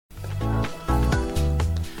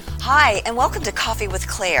Hi, and welcome to Coffee with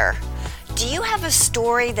Claire. Do you have a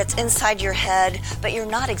story that's inside your head, but you're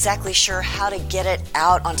not exactly sure how to get it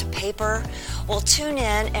out onto paper? Well, tune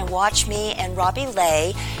in and watch me and Robi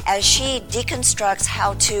Lay as she deconstructs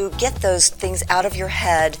how to get those things out of your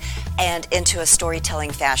head and into a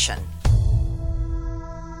storytelling fashion.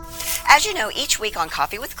 As you know, each week on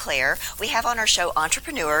Coffee with Claire, we have on our show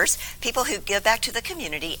entrepreneurs, people who give back to the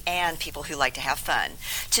community, and people who like to have fun.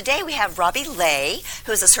 Today we have Robi Lay,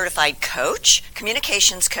 who is a certified coach,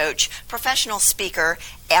 communications coach, professional speaker,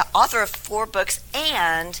 author of 4 books,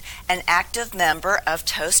 and an active member of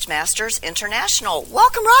Toastmasters International.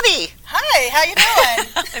 Welcome, Robi. Hi, how you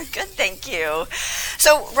doing? I'm good, thank you.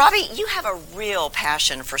 So, Robi, you have a real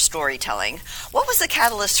passion for storytelling. What was the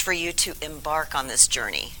catalyst for you to embark on this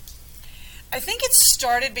journey? I think it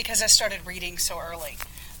started because I started reading so early.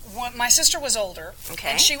 My sister was older,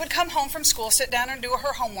 and she would come home from school, sit down and do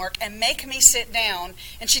her homework, and make me sit down,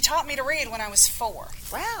 and she taught me to read when I was 4.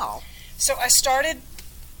 Wow. So I started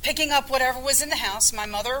picking up whatever was in the house. My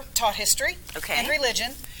mother taught history and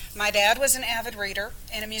religion. My dad was an avid reader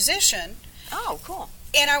and a musician. Oh, cool.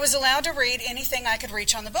 And I was allowed to read anything I could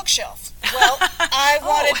reach on the bookshelf. Well, I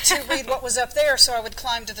wanted to read what was up there, so I would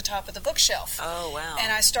climb to the top of the bookshelf. Oh, wow.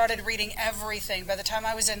 And I started reading everything. By the time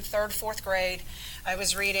I was in 3rd, 4th grade, I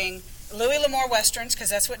was reading Louis L'Amour Westerns, because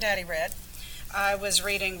that's what Daddy read. I was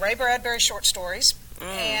reading Ray Bradbury short stories,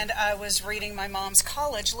 and I was reading my mom's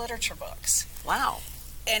college literature books. Wow.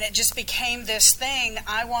 And it just became this thing.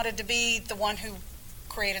 I wanted to be the one who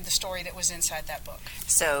created the story that was inside that book.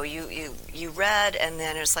 So you read, and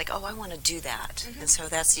then it's like, oh, I want to do that. And so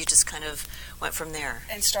you just kind of went from there.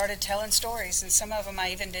 And started telling stories, and some of them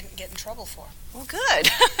I even didn't get in trouble for. Well,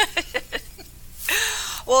 good.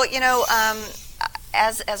 Well, you know,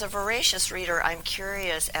 as a voracious reader, I'm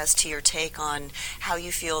curious as to your take on how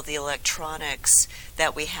you feel the electronics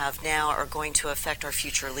that we have now are going to affect our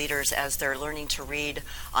future leaders as they're learning to read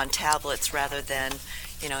on tablets rather than,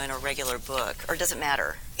 you know, in a regular book. Or does it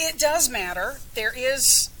matter? It does matter. There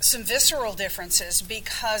is some visceral differences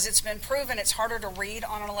because it's been proven it's harder to read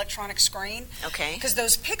on an electronic screen. Okay. Because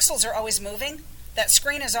those pixels are always moving. That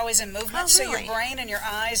screen is always in movement, so your brain and your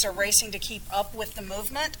eyes are racing to keep up with the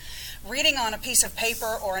movement. Reading on a piece of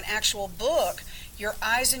paper or an actual book, your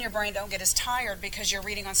eyes and your brain don't get as tired because you're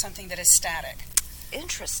reading on something that is static.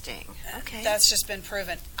 Interesting. Okay. That's just been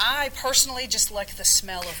proven. I personally just like the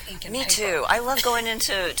smell of ink and paper. Me too. I love going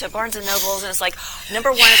into Barnes & Nobles, and it's like, number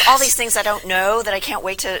one is all these things I don't know that I can't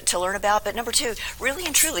wait to learn about, but number 2, really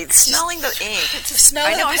and truly, smelling the ink.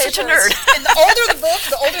 I know, I'm such a nerd. And the older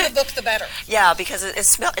the book, the better. Yeah, because it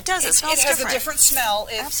smells different. It has a different smell.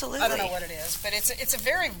 Absolutely. I don't know what it is, but it's a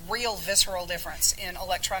very real, visceral difference in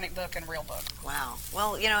electronic book and real book. Wow.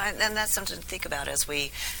 Well, you know, and that's something to think about as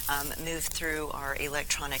we move through our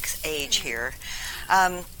electronics age here.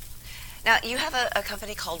 Now, you have a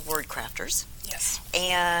company called Word Crafters. Yes.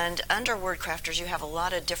 And under Word Crafters, you have a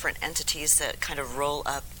lot of different entities that kind of roll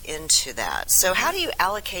up into that. So how do you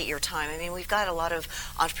allocate your time? I mean, we've got a lot of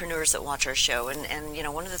entrepreneurs that watch our show, and you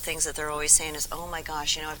know, one of the things that they're always saying is, oh my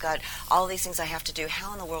gosh, you know, I've got all these things I have to do.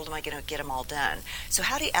 How in the world am I going to get them all done? So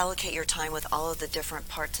how do you allocate your time with all of the different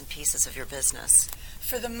parts and pieces of your business?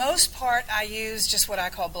 For the most part, I use just what I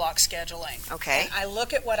call block scheduling. Okay. And I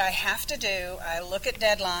look at what I have to do, I look at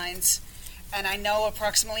deadlines, and I know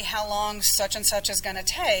approximately how long such and such is going to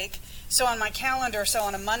take. So on my calendar, so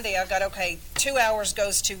on a Monday, I've got, 2 hours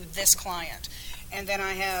goes to this client, and then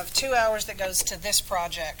I have 2 hours that goes to this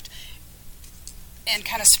project, and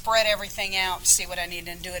kind of spread everything out, see what I need,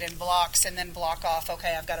 and do it in blocks, and then block off,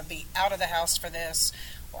 I've got to be out of the house for this,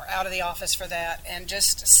 or out of the office for that, and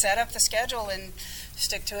just set up the schedule and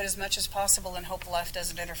stick to it as much as possible and hope life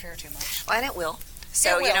doesn't interfere too much. Well, and it will.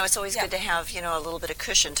 So, you know, it's always good to have, you know, a little bit of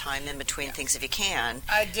cushion time in between things if you can.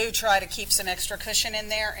 I do try to keep some extra cushion in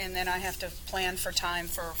there, and then I have to plan for time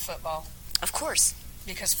for football. Of course.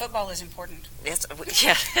 Because football is important. Yes,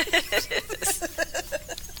 yeah, it is.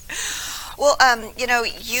 Well, you know,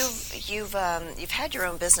 you've had your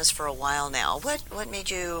own business for a while now. What made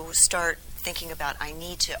you start thinking about, I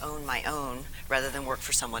need to own my own rather than work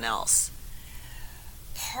for someone else?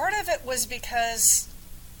 Part of it was because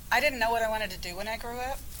I didn't know what I wanted to do when I grew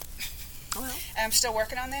up. Well, I'm still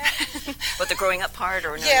working on that. What, the growing up part,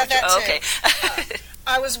 or no? Yeah, that too. Okay.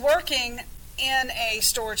 I was working in a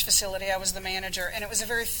storage facility. I was the manager, and it was a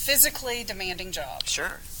very physically demanding job.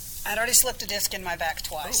 Sure. I'd already slipped a disc in my back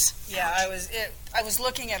twice. Ooh, yeah, ouch. I was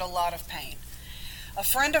looking at a lot of pain. A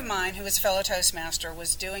friend of mine who was fellow Toastmaster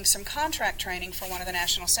was doing some contract training for one of the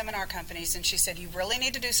national seminar companies, and she said, you really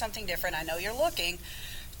need to do something different. I know you're looking.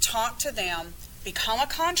 Talk to them. become a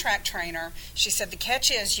contract trainer. She said the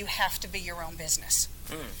catch is you have to be your own business.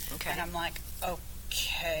 Okay. And I'm like,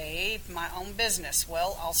 okay, my own business.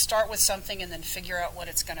 Well, I'll start with something and then figure out what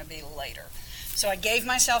it's going to be later. So I gave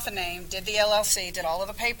myself a name, did the LLC, did all of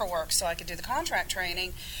the paperwork so I could do the contract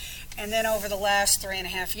training. And then over the last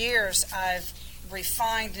 3.5 years, I've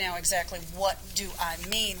refined now exactly what do I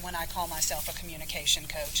mean when I call myself a communication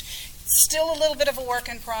coach. Still a little bit of a work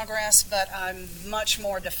in progress, but I'm much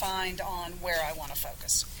more defined on where I want to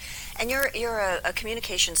focus. And you're a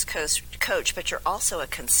communications coach, but you're also a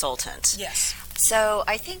consultant. Yes. So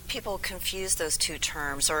I think people confuse those two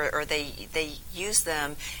terms, or they use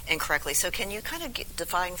them incorrectly. So can you kind of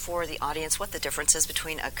define for the audience what the difference is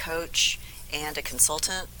between a coach and a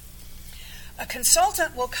consultant? A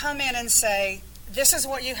consultant will come in and say, this is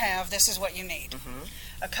what you have, this is what you need.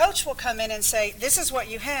 A coach will come in and say, this is what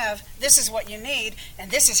you have, this is what you need,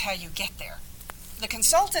 and this is how you get there. The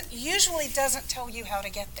consultant usually doesn't tell you how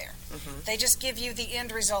to get there. They just give you the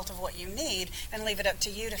end result of what you need and leave it up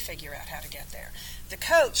to you to figure out how to get there. The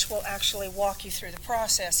coach will actually walk you through the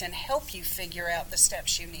process and help you figure out the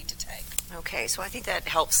steps you need to take. Okay, so I think that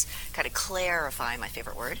helps kind of clarify, my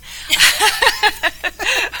favorite word,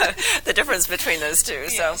 the difference between those two.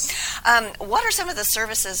 Yes. So what are some of the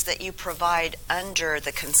services that you provide under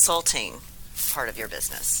the consulting part of your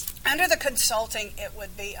business? Under the consulting, it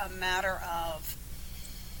would be a matter of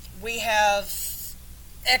we have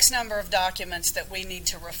X number of documents that we need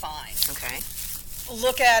to refine. Okay.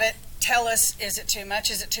 Look at it, tell us, is it too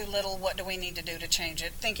much, is it too little, what do we need to do to change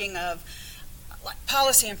it? Thinking of like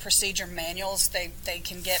policy and procedure manuals, they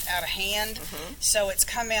can get out of hand. So it's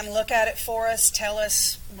come in, look at it for us, tell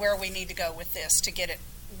us where we need to go with this to get it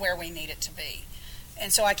where we need it to be.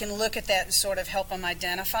 And so I can look at that and sort of help them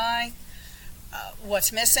identify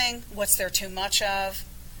what's missing, what's there too much of,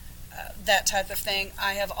 that type of thing.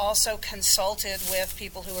 I have also consulted with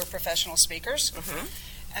people who are professional speakers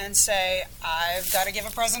and say, I've got to give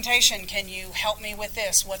a presentation. Can you help me with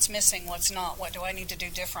this? What's missing? What's not? What do I need to do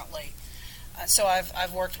differently? So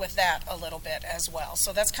I've worked with that a little bit as well.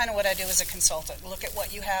 So that's kind of what I do as a consultant. Look at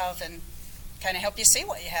what you have and kind of help you see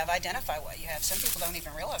what you have, identify what you have. Some people don't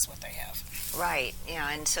even realize what they have. Right,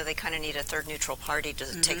 yeah, and so they kind of need a third neutral party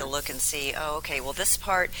to take a look and see, oh, okay, well, this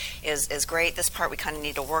part is great, this part we kind of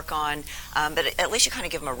need to work on, but at least you kind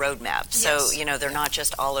of give them a roadmap, so, you know, they're not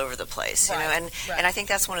just all over the place, you know, and I think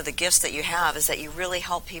that's one of the gifts that you have is that you really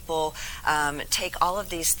help people take all of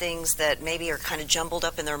these things that maybe are kind of jumbled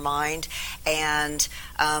up in their mind, and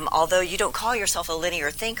although you don't call yourself a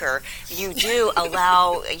linear thinker, you do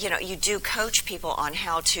allow, you know, you do coach people on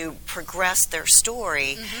how to progress their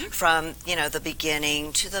story from, you know, the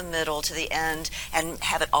beginning to the middle to the end and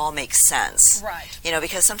have it all make sense. Right. You know,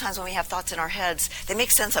 because sometimes when we have thoughts in our heads, they make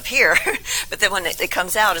sense up here, but then when it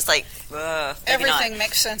comes out, it's like, everything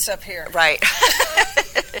makes sense up here. Right.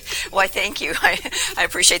 Why, thank you. I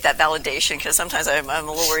appreciate that validation because sometimes I'm a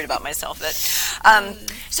little worried about myself. But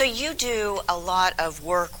so you do a lot of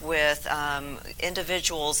work with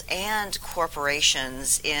individuals and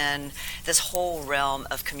corporations in this whole realm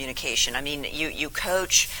of communication. I mean, you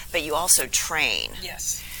coach, but you also train.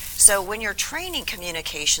 Yes. So when you're training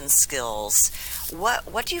communication skills,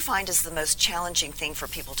 what do you find is the most challenging thing for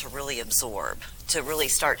people to really absorb, to really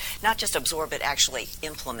start, not just absorb, but actually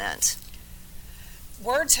implement?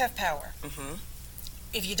 Words have power.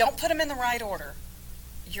 If you don't put them in the right order,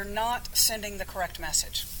 you're not sending the correct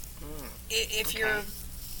message. If you're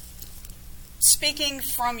speaking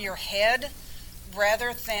from your head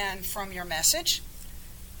rather than from your message,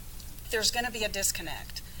 there's going to be a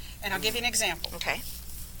disconnect. And I'll give you an example. Okay.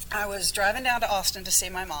 I was driving down to Austin to see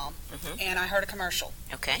my mom, and I heard a commercial.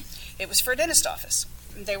 Okay. It was for a dentist office.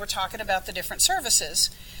 They were talking about the different services,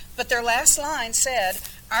 but their last line said,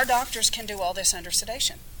 our doctors can do all this under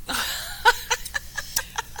sedation.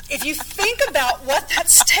 If you think about what that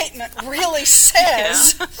statement really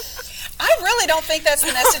says, I really don't think that's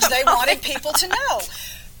the message they wanted people to know.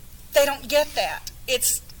 They don't get that.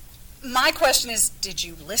 My question is, did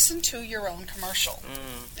you listen to your own commercial?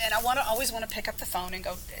 And I always want to pick up the phone and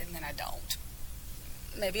go, and then I don't.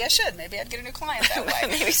 Maybe I should. Maybe I'd get a new client that way.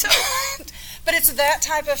 Maybe so. But it's that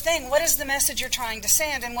type of thing. What is the message you're trying to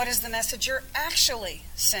send, and what is the message you're actually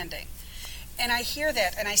sending? And I hear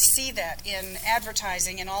that, and I see that in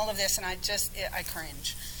advertising and all of this, and I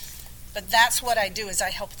cringe. But that's what I do, is I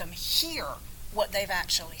help them hear what they've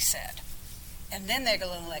actually said. And then they go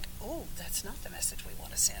like, oh, that's not the message we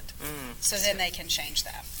want to send. So then they can change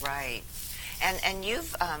that. Right. And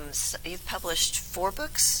you've published 4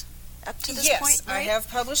 books up to this point, Yes, right? I have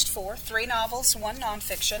published 4, 3 novels, 1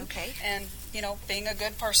 nonfiction. Okay. And being a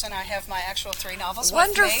good person, I have my actual 3 novels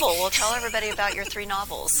Wonderful. with me. Well, tell everybody about your 3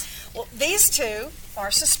 novels. Well, these 2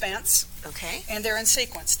 are suspense. Okay. And they're in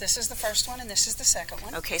sequence. This is the first one, and this is the second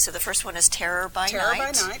one. Okay, so the first one is Terror by Night. Terror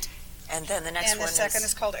by Night. And then the next one is... And the second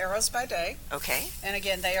is called Arrows by Day. Okay. And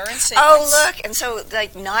again, they are in sequence. Oh, look. And so,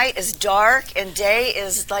 like, night is dark and day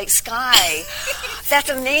is, like, sky. That's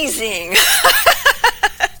amazing.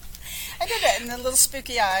 I did that. And the little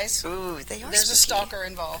spooky eyes. Ooh, they are There's spooky. a stalker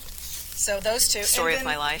involved. So those 2. Story of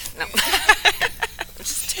my life. No.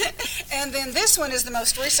 And then this one is the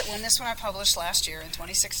most recent one. This one I published last year in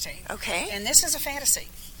 2016. Okay. And this is a fantasy.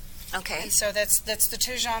 Okay. And so that's the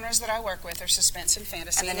 2 genres that I work with, are suspense and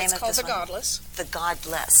fantasy. And the name it's of called this The one? Godless. The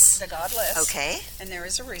Godless. The Godless. Okay. And there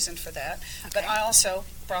is a reason for that. Okay. But I also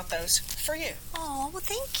brought those for you. Oh, well,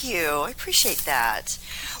 thank you. I appreciate that.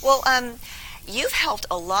 Well, you've helped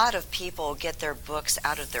a lot of people get their books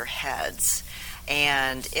out of their heads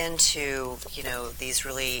and into, these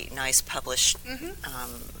really nice published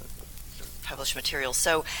materials.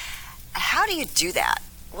 So how do you do that?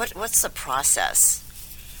 What's the process?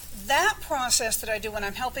 That process that I do when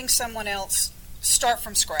I'm helping someone else start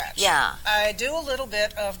from scratch. Yeah. I do a little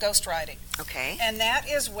bit of ghostwriting. Okay. And that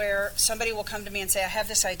is where somebody will come to me and say, I have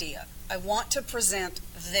this idea. I want to present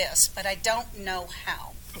this, but I don't know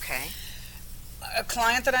how. Okay. A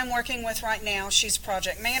client that I'm working with right now, she's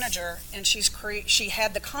project manager, and she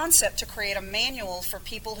had the concept to create a manual for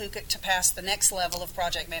people who could to pass the next level of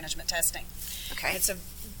project management testing. Okay. It's a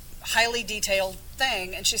highly detailed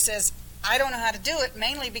thing, and she says, I don't know how to do it,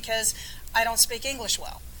 mainly because I don't speak English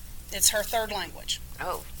well. It's her 3rd language.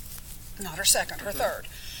 Oh. Not her 2nd, her 3rd.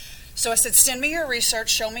 So I said, send me your research,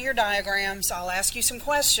 show me your diagrams, I'll ask you some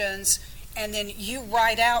questions, and then you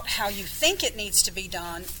write out how you think it needs to be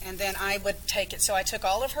done, and then I would take it. So I took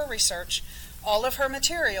all of her research, all of her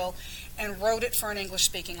material, and wrote it for an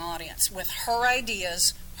English-speaking audience with her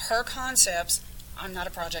ideas, her concepts. I'm not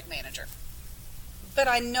a project manager, but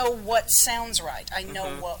I know what sounds right. I know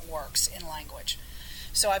what works in language.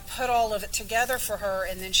 So I put all of it together for her,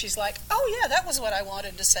 and then she's like, oh, yeah, that was what I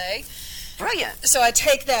wanted to say. Brilliant. So I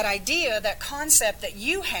take that idea, that concept that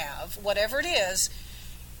you have, whatever it is,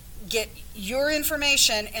 get your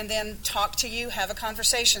information, and then talk to you, have a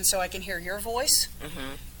conversation so I can hear your voice.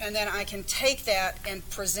 And then I can take that and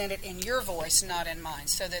present it in your voice, not in mine,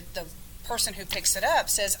 so that the person who picks it up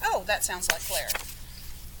says, oh, that sounds like Claire.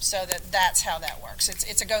 So that's how that works.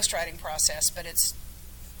 It's a ghostwriting process, but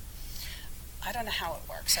I don't know how it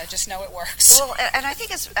works. I just know it works. Well, and I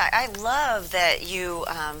think I love that you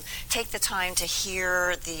take the time to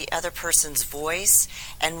hear the other person's voice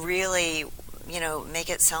and really, make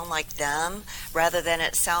it sound like them rather than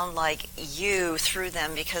it sound like you through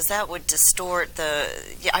them, because that would distort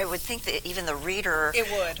I would think that even the reader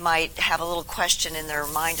might have a little question in their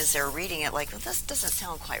mind as they're reading it, like, well, this doesn't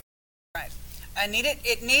sound quite right.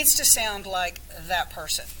 It needs to sound like that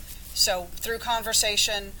person. So through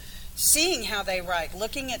conversation, seeing how they write,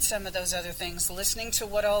 looking at some of those other things, listening to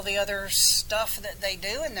what all the other stuff that they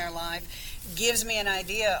do in their life gives me an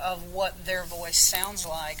idea of what their voice sounds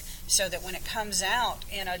like, so that when it comes out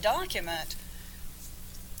in a document,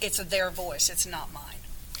 it's their voice, it's not mine.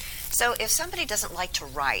 So if somebody doesn't like to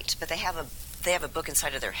write, but they have a book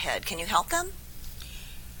inside of their head, can you help them?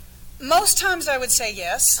 Most times I would say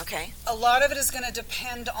yes. Okay. A lot of it is going to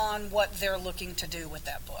depend on what they're looking to do with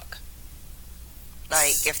that book.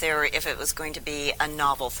 Like if it was going to be a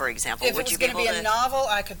novel, for example, would you be able to? If it was going to be a novel,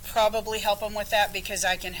 I could probably help them with that, because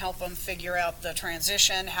I can help them figure out the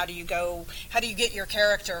transition. How do you get your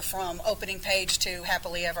character from opening page to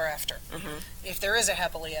happily ever after? If there is a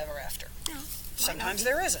happily ever after. No, sometimes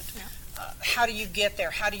there isn't. Yeah. How do you get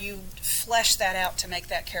there? How do you flesh that out to make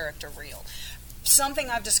that character real? Something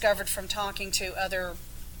I've discovered from talking to other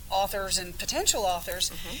authors and potential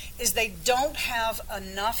authors is they don't have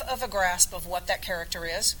enough of a grasp of what that character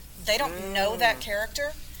is. They don't know that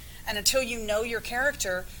character, and until you know your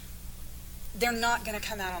character, they're not going to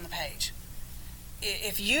come out on the page.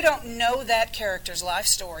 If you don't know that character's life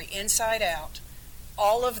story inside out,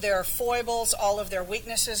 all of their foibles, all of their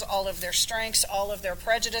weaknesses, all of their strengths, all of their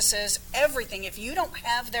prejudices, everything, if you don't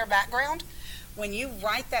have their background, when you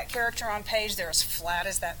write that character on page, they're as flat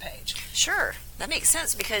as that page. Sure. That makes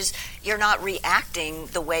sense, because you're not reacting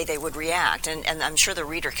the way they would react. And I'm sure the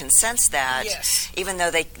reader can sense that, yes, even though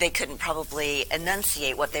they couldn't probably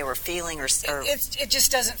enunciate what they were feeling. It just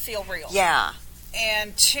doesn't feel real. Yeah.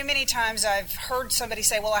 And too many times I've heard somebody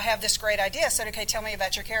say, well, I have this great idea. I said, okay, tell me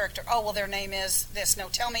about your character. Oh, well, their name is this. No,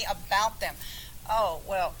 tell me about them. Oh,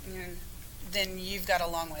 well, then you've got a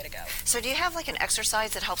long way to go. So do you have like an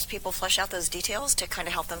exercise that helps people flesh out those details to kind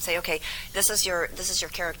of help them say, okay, this is your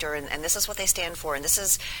character, and this is what they stand for, and this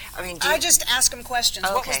is, I mean, I just ask them questions.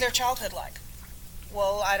 Okay. What was their childhood like?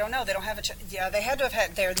 Well, I don't know. They don't have a yeah, they had to have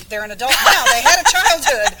had, they're an adult now. They had a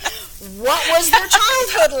childhood. What was their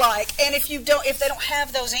childhood like? And if they don't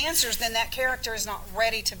have those answers, then that character is not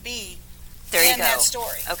ready to be in that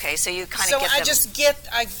story. Okay, so you kind of get them. So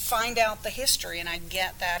I find out the history and I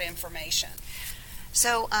get that information.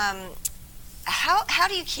 So, how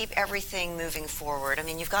do you keep everything moving forward? I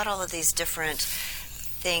mean, you've got all of these different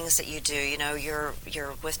things that you do. You know, you're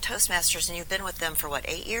with Toastmasters, and you've been with them for what,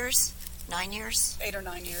 8 years? 9 years? 8 or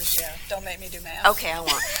 9 years, yeah. Don't make me do math. Okay, I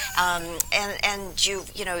won't.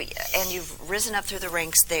 And you've risen up through the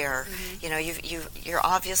ranks there. Mm-hmm. You know, you're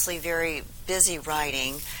obviously very busy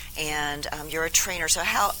writing, and you're a trainer. So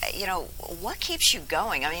what keeps you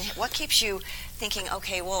going? I mean, what keeps you thinking,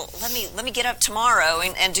 okay, well, let me get up tomorrow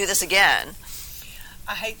and do this again?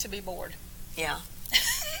 I hate to be bored. Yeah.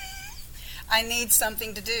 I need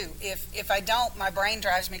something to do. If I don't, my brain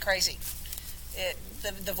drives me crazy.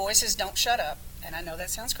 The voices don't shut up, and I know that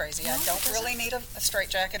sounds crazy. No, I don't really need a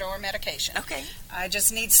straitjacket or a medication. Okay. I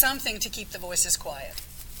just need something to keep the voices quiet.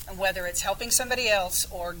 And whether it's helping somebody else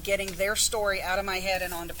or getting their story out of my head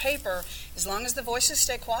and onto paper, as long as the voices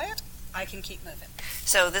stay quiet, I can keep moving.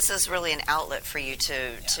 So this is really an outlet for you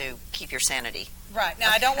to keep your sanity. Right. Now,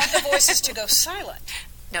 I don't want the voices to go silent.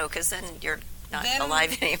 No, because then you're not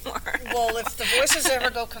alive anymore. Well, if the voices ever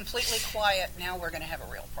go completely quiet, now we're going to have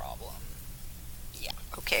a real problem. Yeah.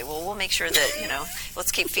 Okay, well, we'll make sure that,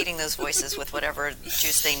 let's keep feeding those voices with whatever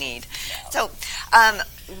juice they need. Yeah. So,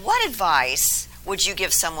 what advice would you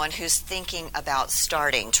give someone who's thinking about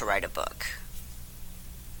starting to write a book?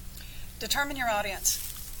 Determine your audience.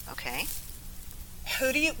 Okay.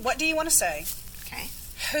 What do you want to say? Okay.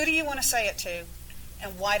 Who do you want to say it to?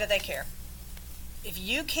 And why do they care? If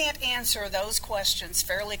you can't answer those questions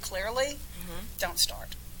fairly clearly, don't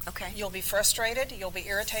start. Okay. You'll be frustrated, you'll be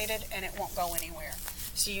irritated, and it won't go anywhere.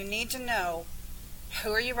 So you need to know,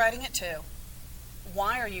 who are you writing it to?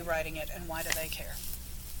 Why are you writing it? And why do they care?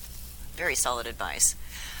 Very solid advice.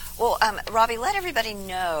 Well, Robi, let everybody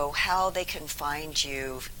know how they can find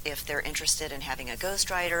you if they're interested in having a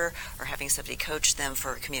ghostwriter or having somebody coach them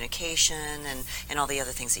for communication and all the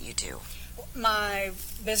other things that you do. My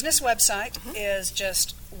business website is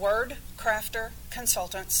just Word Crafter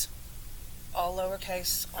Consultants, all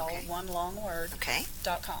lowercase, all one long word,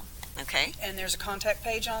 .com. Okay. And there's a contact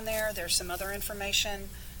page on there. There's some other information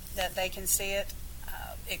that they can see it.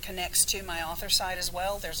 It connects to my author site as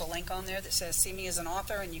well. There's a link on there that says see me as an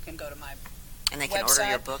author, and you can go to my And they can order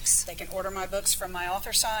your books? They can order my books from my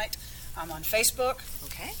author site. I'm on Facebook.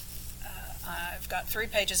 Okay. I've got 3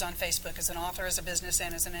 pages on Facebook as an author, as a business,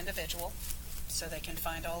 and as an individual. So they can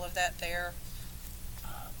find all of that there.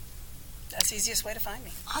 That's the easiest way to find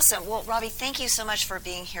me. Awesome. Well, Robi, thank you so much for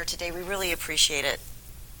being here today. We really appreciate it.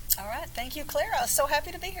 All right. Thank you, Claire. I was so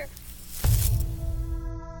happy to be here.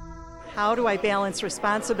 How do I balance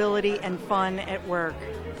responsibility and fun at work?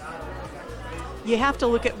 You have to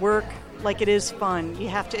look at work like it is fun. You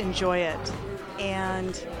have to enjoy it.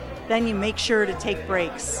 And then you make sure to take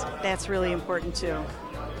breaks. That's really important too.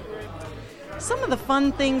 Some of the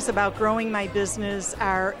fun things about growing my business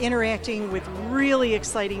are interacting with really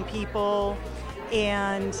exciting people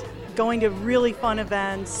and going to really fun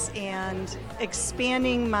events and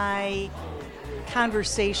expanding my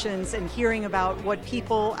conversations and hearing about what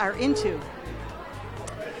people are into.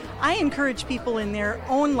 I encourage people in their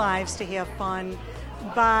own lives to have fun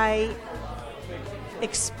by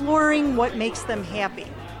exploring what makes them happy.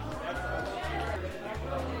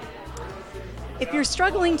 If you're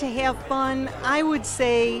struggling to have fun, I would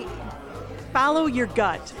say follow your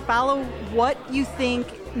gut. Follow what you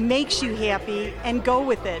think makes you happy and go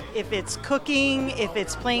with it. If it's cooking, if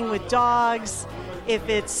it's playing with dogs, if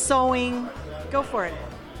it's sewing, go for it.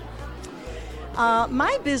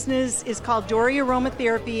 My business is called Dory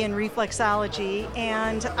Aromatherapy and Reflexology,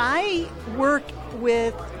 and I work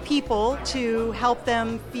with people to help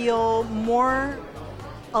them feel more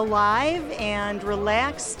alive and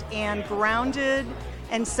relaxed and grounded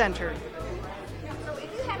and centered. So if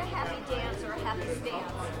you had a happy dance or a happy stance,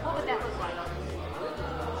 what would that look like?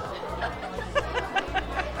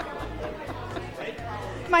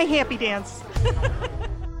 My happy dance.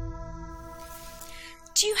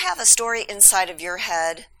 Do you have a story inside of your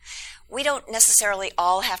head We don't necessarily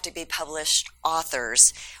all have to be published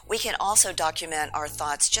authors. We can also document our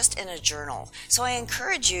thoughts just in a journal. So I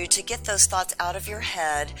encourage you to get those thoughts out of your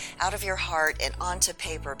head, out of your heart, and onto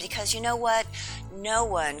paper, because you know what? No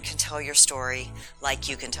one can tell your story like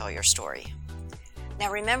you can tell your story.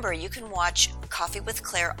 Now remember, you can watch Coffee with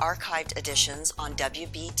Claire archived editions on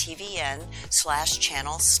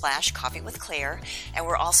WBTVN/channel/Coffee with Claire, and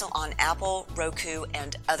we're also on Apple, Roku,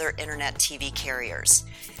 and other internet TV carriers.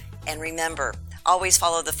 And remember, always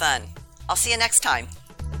follow the fun. I'll see you next time.